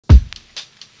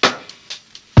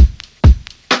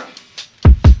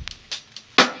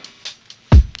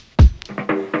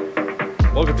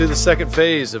Welcome to the second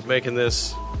phase of making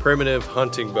this primitive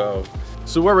hunting bow.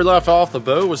 So where we left off, the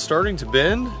bow was starting to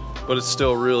bend, but it's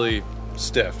still really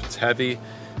stiff. It's heavy,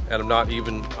 and I'm not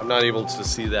able to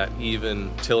see that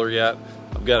even tiller yet.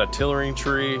 I've got a tillering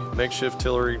tree, makeshift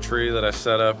tillering tree that I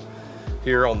set up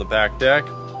here on the back deck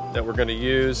that we're going to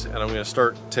use, and I'm going to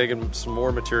start taking some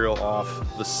more material off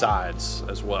the sides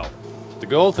as well. The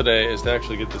goal today is to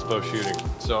actually get this bow shooting.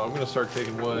 So I'm going to start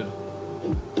taking wood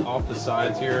off the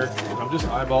sides here. I'm just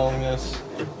eyeballing this.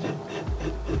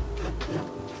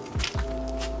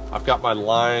 I've got my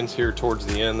lines here towards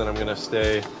the end that I'm going to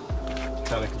stay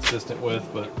kind of consistent with,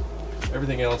 but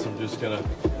everything else I'm just going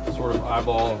to sort of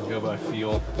eyeball and go by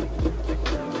feel.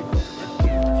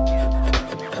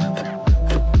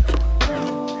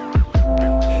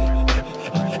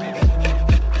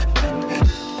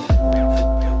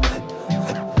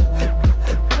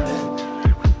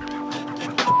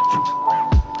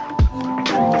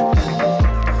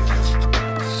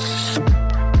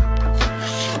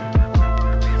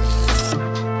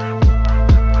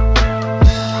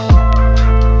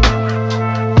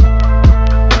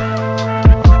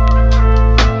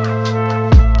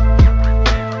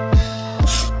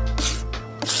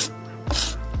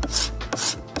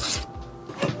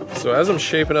 So as I'm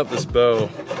shaping up this bow,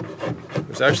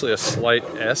 there's actually a slight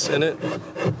S in it,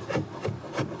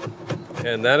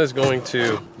 and that is going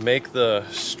to make the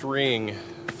string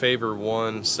favor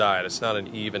one side. It's not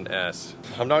an even S.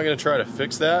 I'm not going to try to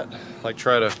fix that, like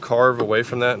try to carve away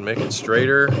from that and make it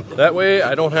straighter. That way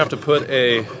I don't have to put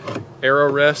a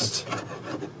arrow rest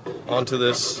onto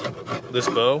this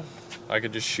bow. I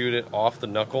could just shoot it off the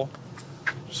knuckle,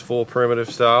 just full primitive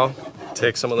style.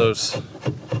 Take some of those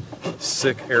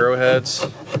sick arrowheads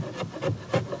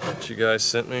that you guys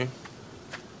sent me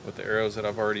with the arrows that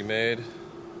I've already made.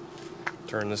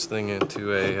 Turn this thing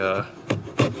into a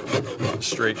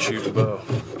straight shoot bow.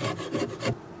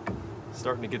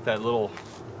 Starting to get that little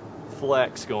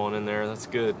flex going in there. That's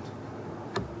good.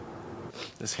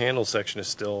 This handle section is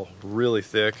still really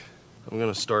thick. I'm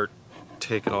gonna start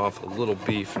taking off a little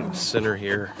beef in the center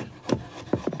here.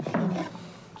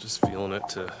 Just feeling it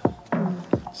to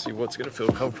see what's gonna feel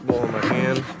comfortable in my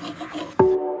hand.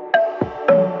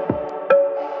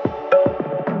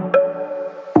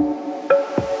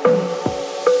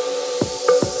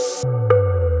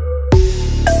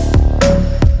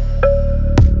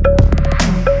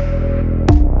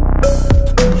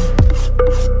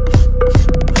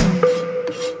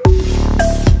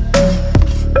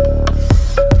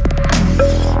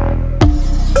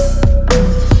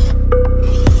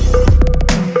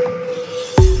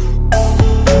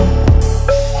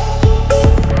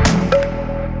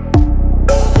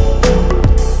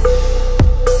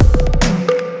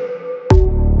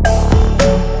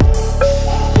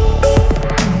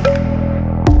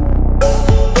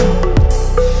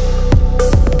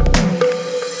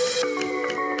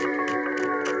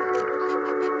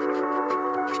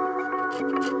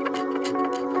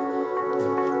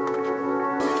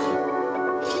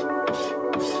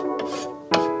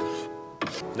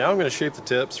 Now I'm going to shape the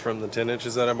tips from the 10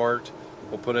 inches that I marked.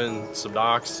 We'll put in some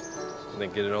nocks and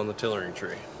then get it on the tillering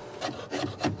tree.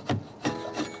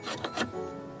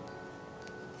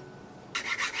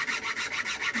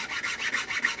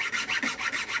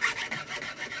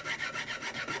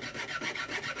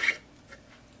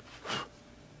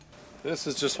 This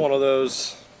is just one of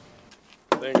those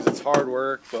things. It's hard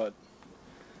work, but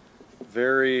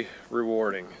very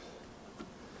rewarding.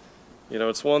 You know,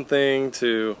 it's one thing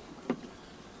to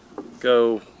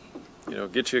go, you know,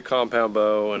 get you a compound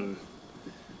bow and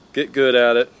get good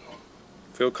at it,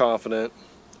 feel confident,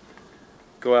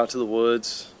 go out to the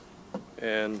woods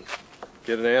and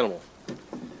get an animal.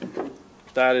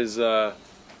 That is the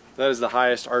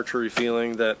highest archery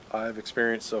feeling that I've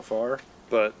experienced so far.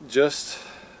 But just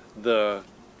the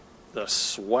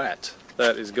sweat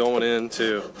that is going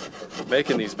into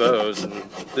making these bows, and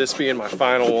this being my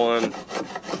final one,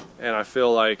 and I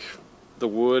feel like the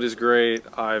wood is great.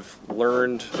 I've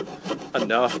learned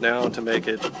enough now to make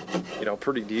it, you know,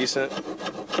 pretty decent.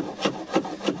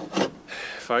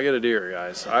 If I get a deer,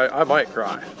 guys, I might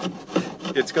cry.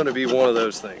 It's going to be one of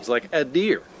those things, like a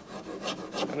deer.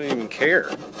 I don't even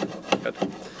care. I'd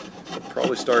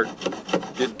probably start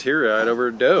getting teary-eyed over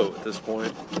a doe at this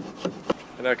point.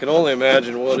 And I can only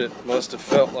imagine what it must have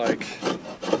felt like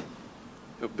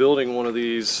building one of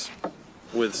these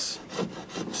with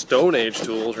Stone Age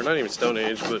tools, or not even Stone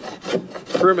Age, but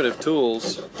primitive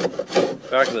tools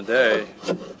back in the day.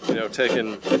 You know,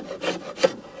 taking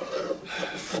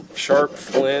sharp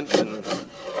flint and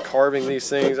carving these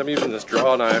things. I'm using this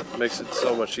draw knife, makes it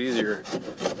so much easier.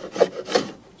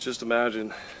 Just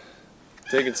imagine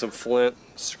taking some flint,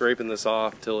 scraping this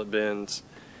off till it bends,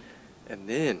 and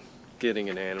then getting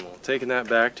an animal, taking that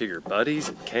back to your buddies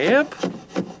at camp.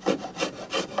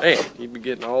 Man, you'd be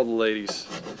getting all the ladies.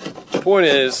 The point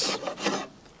is,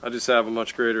 I just have a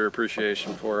much greater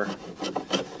appreciation for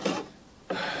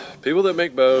people that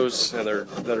make bows and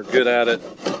that are good at it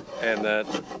and that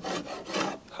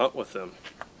hunt with them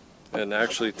and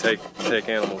actually take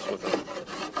animals with them.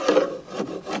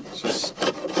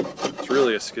 It's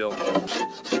really a skill.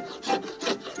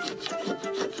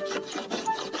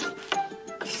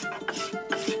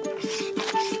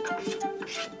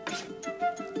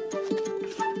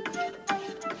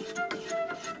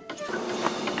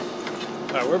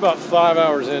 Alright, we're about 5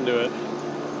 hours into it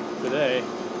today,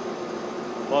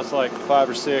 plus like 5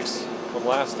 or 6 from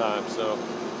last time, so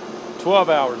 12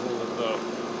 hours into the bow.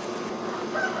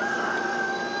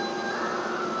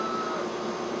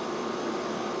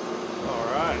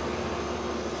 Alright,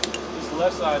 this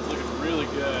left side's looking really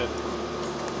good.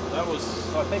 That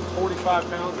was, I think, 45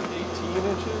 pounds at 18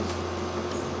 inches.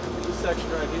 This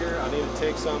section right here, I need to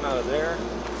take some out of there.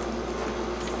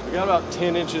 We got about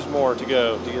 10 inches more to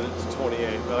go to get it to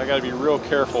 28, but I got to be real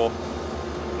careful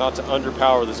not to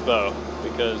underpower this bow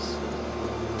because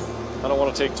I don't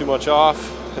want to take too much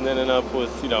off and then end up with,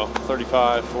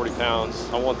 35, 40 pounds.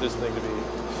 I want this thing to be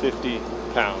 50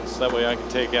 pounds. That way I can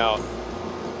take out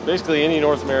basically any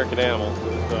North American animal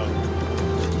with this bow.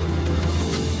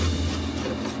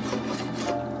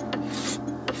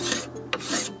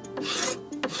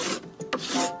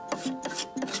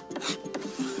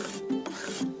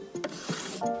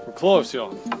 Close,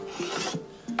 y'all.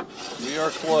 We are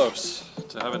close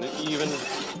to having an even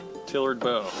tillered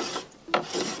bow.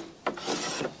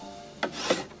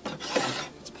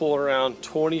 It's pulling around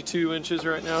 22 inches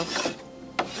right now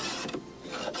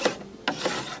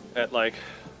at like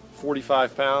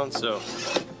 45 pounds. So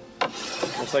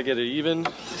once I get it even,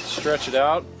 stretch it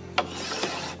out, I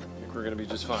think we're gonna be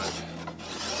just fine.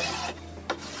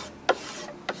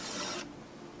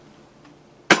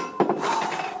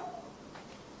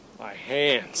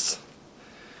 Hands.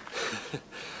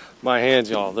 My hands,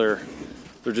 y'all, they're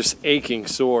just aching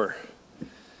sore.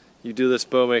 You do this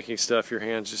bow making stuff, your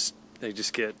hands they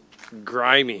just get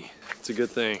grimy. It's a good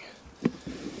thing.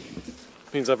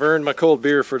 Means I've earned my cold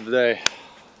beer for today.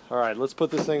 Alright, let's put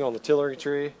this thing on the tillery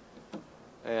tree,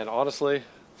 and honestly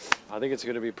I think it's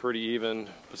going to be pretty even.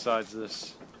 Besides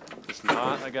this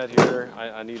knot I got here,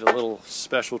 I need a little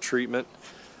special treatment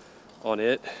on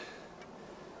it.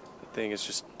 Thing is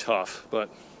just tough, but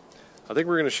I think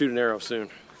we're going to shoot an arrow soon.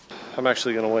 I'm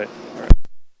actually going to wait. All right.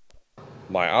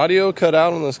 My audio cut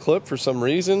out on this clip for some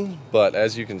reason, but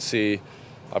as you can see,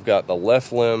 I've got the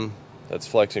left limb that's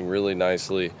flexing really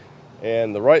nicely,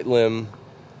 and the right limb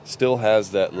still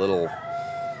has that little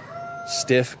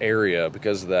stiff area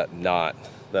because of that knot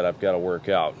that I've got to work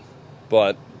out.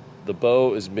 But the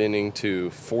bow is bending to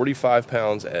 45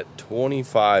 pounds at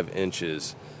 25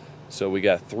 inches. So we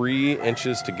got 3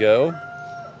 inches to go,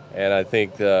 and I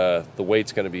think the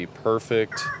weight's going to be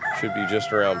perfect. Should be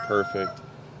just around perfect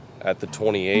at the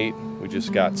 28. We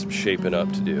just got some shaping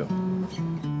up to do.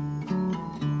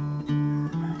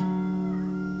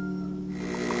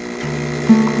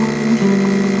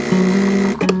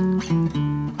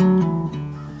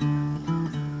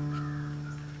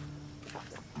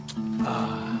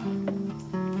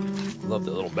 Love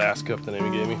that little bass cup that Amy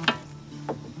gave me.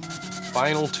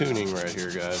 Final tuning right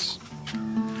here, guys.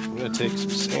 I'm going to take some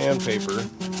sandpaper,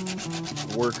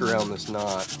 work around this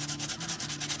knot,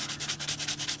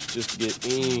 just to get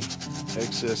any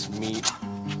excess meat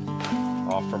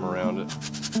off from around it.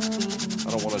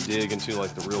 I don't want to dig into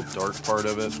like the real dark part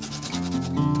of it.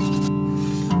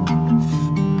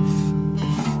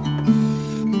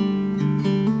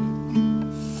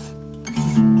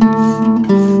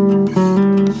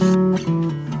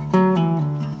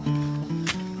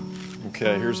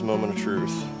 Okay, here's a moment of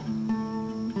truth.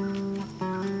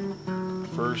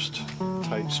 First,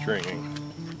 tight stringing.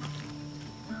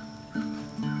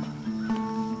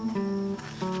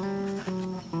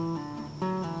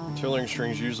 Tillering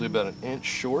string is usually about 1 inch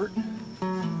short.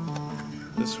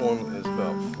 This one is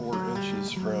about 4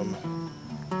 inches from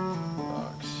the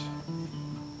box.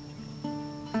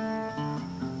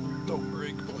 Don't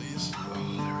break, please. Oh,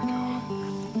 there we go.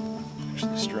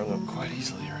 Actually strung up quite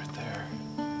easily right there.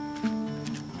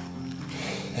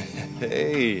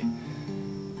 Hey,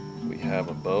 we have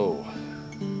a bow.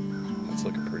 That's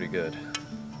looking pretty good.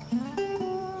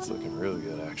 It's looking really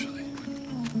good, actually.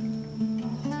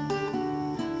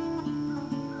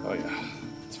 Oh yeah,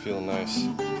 it's feeling nice.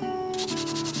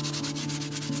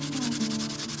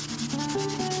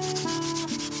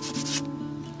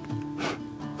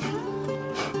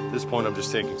 point, I'm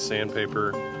just taking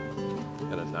sandpaper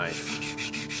and a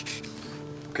knife.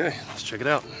 Okay, let's check it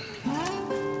out.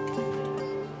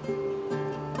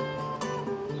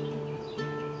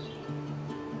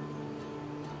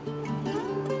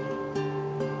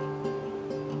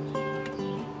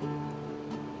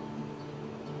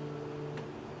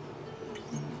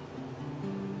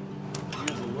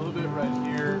 Use a little bit right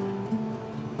here,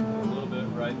 and a little bit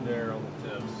right there on the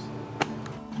tips.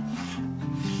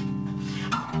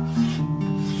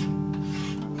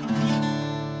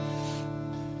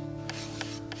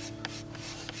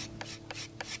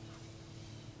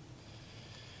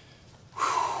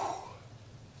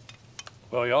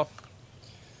 Well, y'all,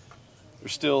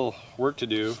 there's still work to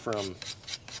do from,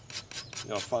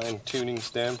 fine-tuning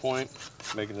standpoint,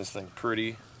 making this thing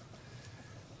pretty,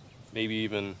 maybe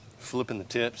even flipping the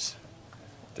tips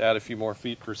to add a few more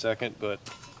feet per second, but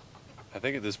I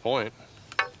think at this point,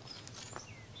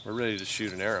 we're ready to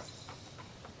shoot an arrow.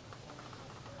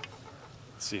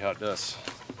 Let's see how it does.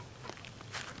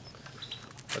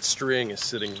 That string is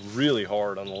sitting really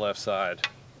hard on the left side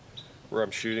where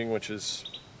I'm shooting, which is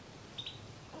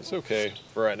it's okay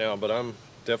for right now, but I'm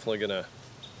definitely gonna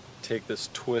take this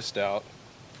twist out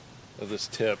of this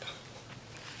tip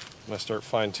when I start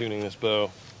fine-tuning this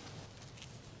bow.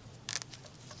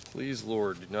 Please,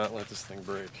 Lord, do not let this thing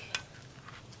break.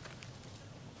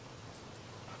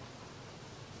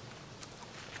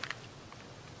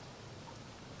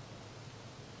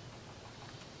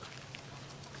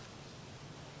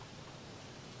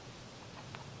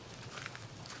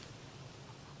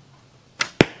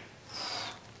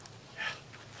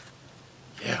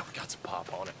 Yeah, we got some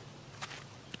pop on it.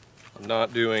 I'm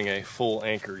not doing a full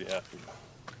anchor yet.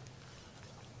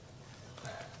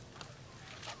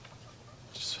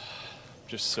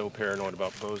 Just so paranoid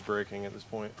about bows breaking at this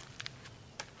point.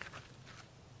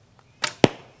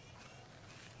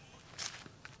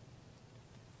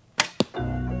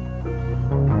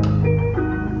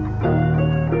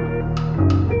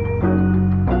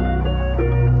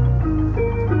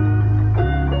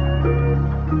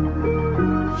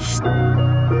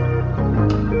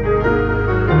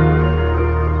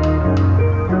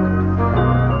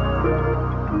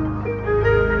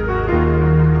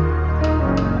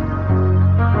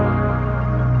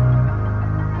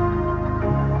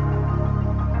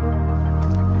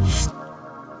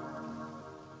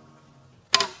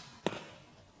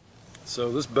 So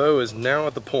this bow is now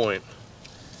at the point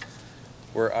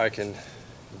where I can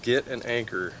get an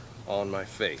anchor on my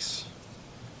face,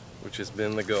 which has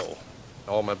been the goal.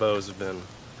 All my bows have been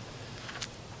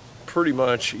pretty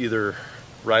much either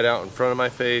right out in front of my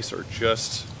face or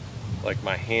just like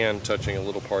my hand touching a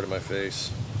little part of my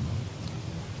face.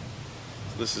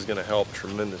 So this is going to help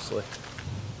tremendously.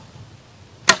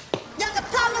 There's a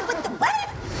problem with the weather.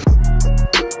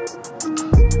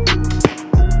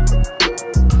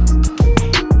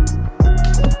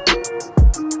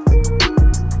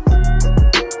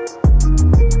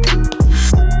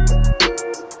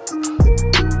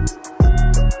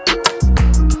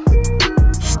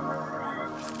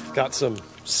 Got some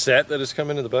set that has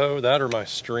come into the bow, that or my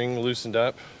string loosened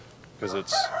up, because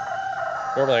it's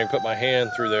normally I can put my hand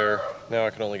through there, now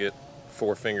I can only get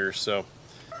 4 fingers, so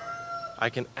I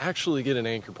can actually get an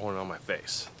anchor point on my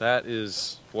face. That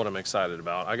is what I'm excited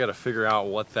about. I got to figure out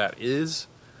what that is.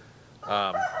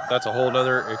 That's a whole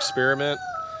nother experiment,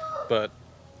 but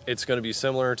it's going to be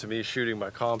similar to me shooting my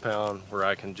compound, where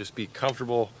I can just be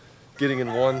comfortable getting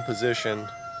in one position,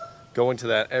 going to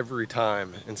that every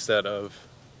time instead of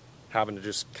having to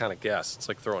just kind of guess. It's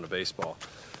like throwing a baseball.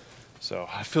 So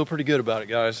I feel pretty good about it,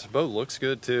 guys. The bow looks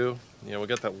good too. We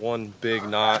got that one big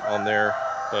knot on there,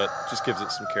 but just gives it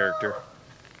some character.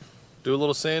 Do a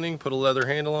little sanding, put a leather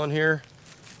handle on here.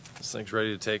 This thing's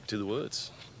ready to take to the woods.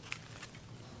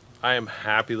 I am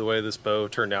happy the way this bow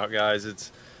turned out, guys. It's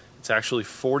actually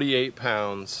 48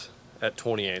 pounds at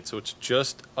 28, so it's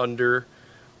just under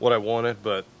what I wanted,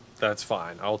 but that's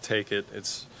fine. I'll take it.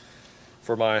 It's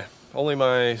for only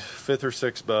my 5th or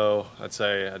 6th bow. I'd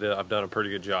say I've done a pretty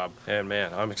good job. And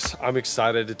man, I'm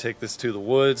excited to take this to the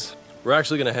woods. We're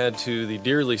actually gonna head to the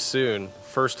Deerly soon.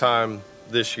 First time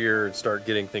this year, and start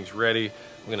getting things ready.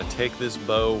 I'm gonna take this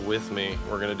bow with me.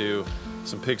 We're gonna do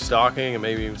some pig stalking and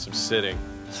maybe even some sitting.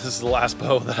 This is the last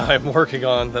bow that I'm working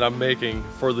on, that I'm making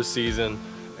for the season,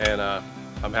 and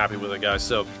I'm happy with it, guys.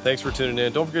 So thanks for tuning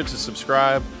in. Don't forget to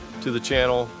subscribe to the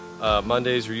channel.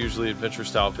 Mondays are usually adventure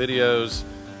style videos.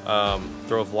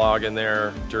 Throw a vlog in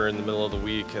there during the middle of the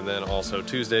week, and then also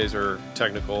Tuesdays are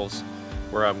technicals,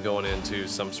 where I'm going into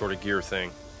some sort of gear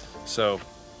thing. So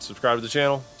subscribe to the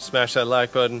channel, smash that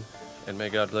like button, and may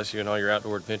God bless you in all your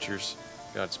outdoor adventures.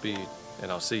 Godspeed,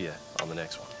 and I'll see you on the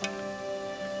next one.